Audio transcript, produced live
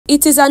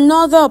It is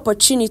another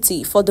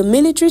opportunity for the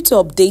military to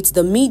update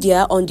the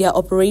media on their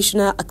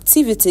operational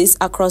activities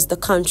across the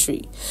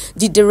country.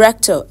 The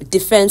Director,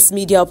 Defense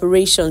Media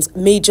Operations,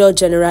 Major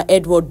General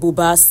Edward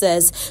Buba,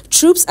 says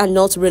troops are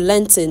not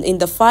relenting in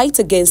the fight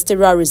against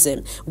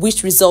terrorism,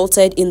 which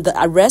resulted in the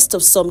arrest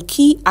of some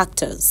key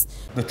actors.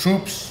 The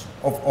troops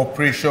of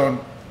Operation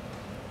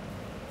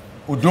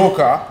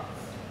Udoka,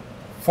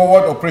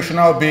 Forward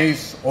Operational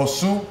Base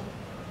Osu,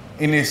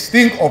 in a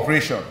sting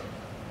operation,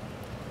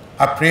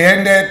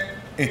 apprehended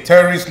a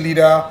terrorist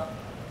leader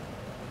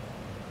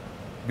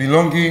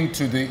belonging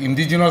to the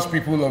indigenous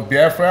people of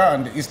Biafra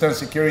and the Eastern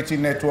Security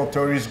Network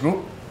terrorist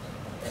group,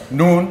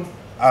 known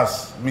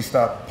as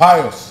Mr.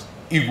 Pius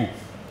Iguh.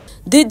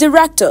 The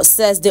director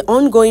says the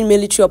ongoing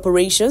military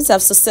operations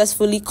have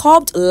successfully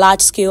curbed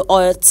large-scale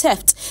oil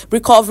theft,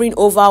 recovering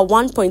over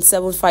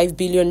 1.75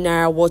 billion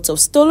naira worth of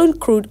stolen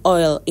crude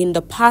oil in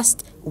the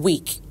past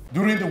week.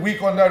 During the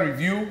week under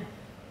review,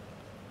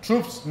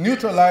 troops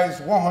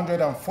neutralized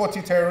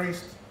 140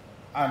 terrorists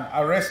and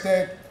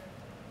arrested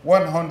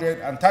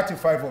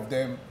 135 of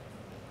them,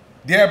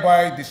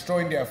 thereby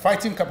destroying their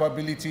fighting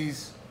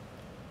capabilities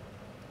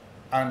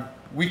and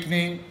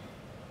weakening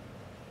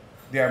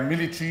their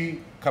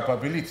military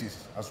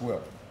capabilities as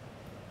well.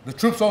 The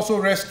troops also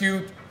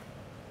rescued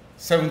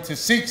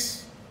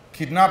 76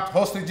 kidnapped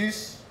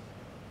hostages,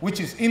 which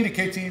is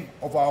indicative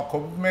of our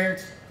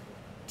commitment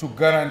to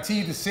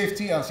guarantee the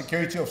safety and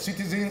security of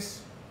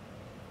citizens,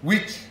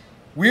 which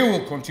we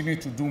will continue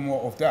to do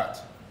more of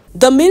that.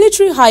 The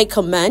Military High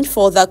Command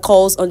further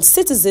calls on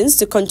citizens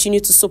to continue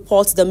to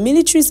support the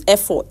military's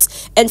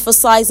efforts,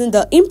 emphasizing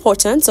the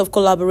importance of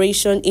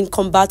collaboration in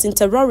combating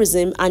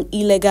terrorism and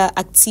illegal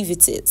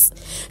activities.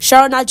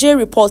 Sharon Ajay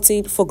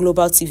reporting for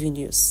Global TV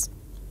News.